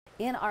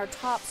In our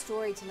top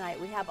story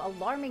tonight, we have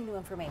alarming new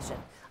information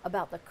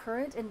about the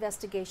current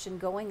investigation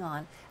going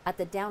on at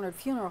the Downard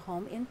Funeral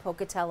Home in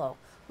Pocatello.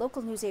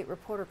 Local News 8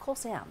 reporter Cole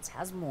Sams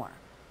has more.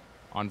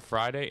 On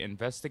Friday,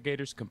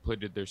 investigators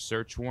completed their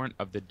search warrant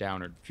of the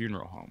Downard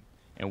Funeral Home,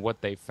 and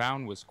what they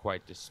found was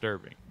quite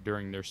disturbing.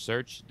 During their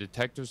search,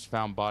 detectives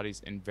found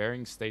bodies in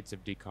varying states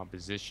of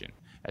decomposition,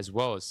 as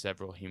well as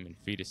several human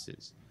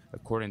fetuses.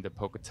 According to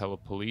Pocatello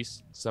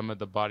police, some of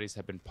the bodies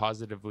have been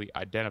positively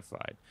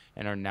identified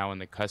and are now in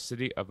the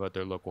custody of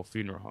other local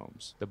funeral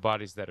homes. The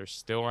bodies that are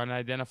still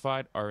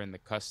unidentified are in the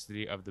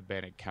custody of the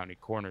Bannock County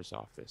Coroner's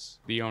Office.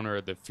 The owner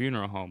of the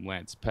funeral home,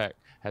 Lance Peck,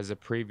 has a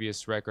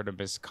previous record of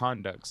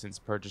misconduct since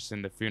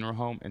purchasing the funeral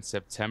home in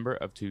September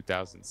of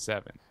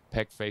 2007.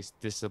 Peck faced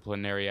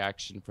disciplinary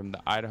action from the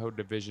Idaho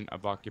Division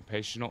of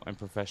Occupational and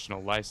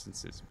Professional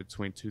Licenses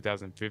between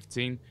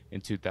 2015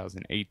 and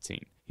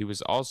 2018. He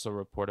was also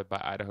reported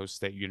by Idaho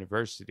State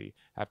University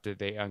after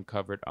they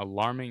uncovered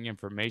alarming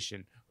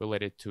information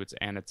related to its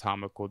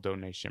anatomical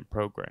donation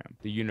program.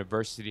 The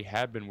university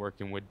had been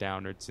working with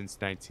Downard since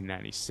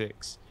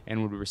 1996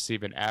 and would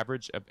receive an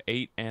average of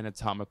 8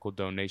 anatomical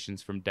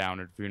donations from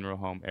Downard Funeral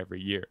Home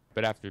every year.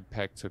 But after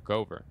Peck took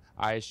over,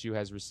 ISU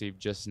has received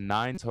just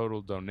 9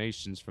 total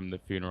donations from the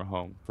funeral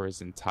home for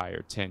his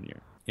entire tenure.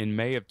 In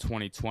May of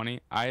 2020,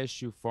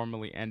 ISU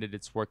formally ended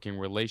its working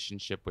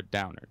relationship with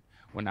Downard.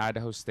 When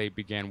Idaho State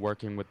began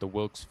working with the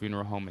Wilkes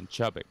Funeral Home in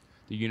Chubbuck,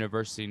 the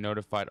university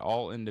notified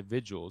all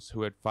individuals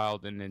who had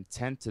filed an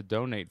intent to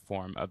donate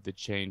form of the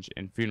change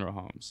in funeral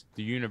homes.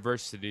 The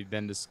university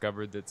then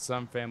discovered that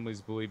some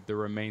families believed the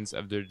remains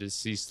of their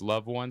deceased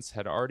loved ones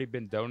had already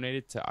been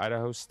donated to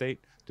Idaho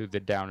State through the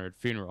Downard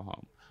Funeral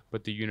Home,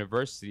 but the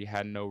university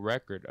had no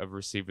record of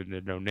receiving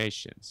the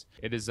donations.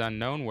 It is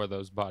unknown where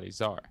those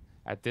bodies are.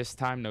 At this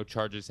time, no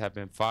charges have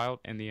been filed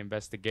and the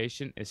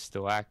investigation is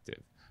still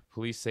active.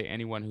 Police say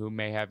anyone who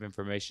may have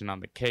information on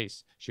the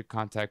case should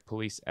contact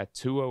police at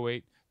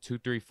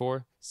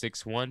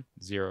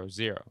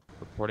 208-234-6100.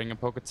 Reporting in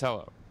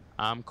Pocatello,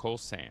 I'm Cole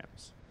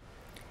Sams.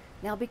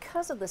 Now,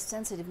 because of the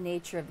sensitive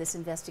nature of this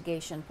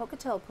investigation,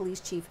 Pocatello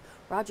Police Chief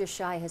Roger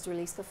Shai has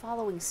released the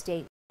following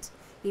statement.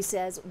 He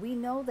says, "We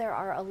know there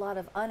are a lot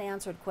of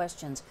unanswered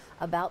questions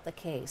about the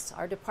case.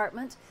 Our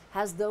department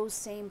has those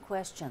same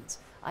questions.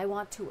 I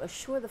want to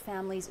assure the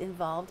families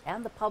involved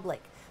and the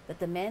public that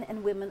the men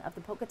and women of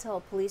the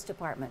Pocatello Police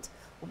Department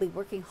will be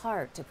working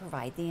hard to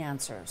provide the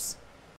answers."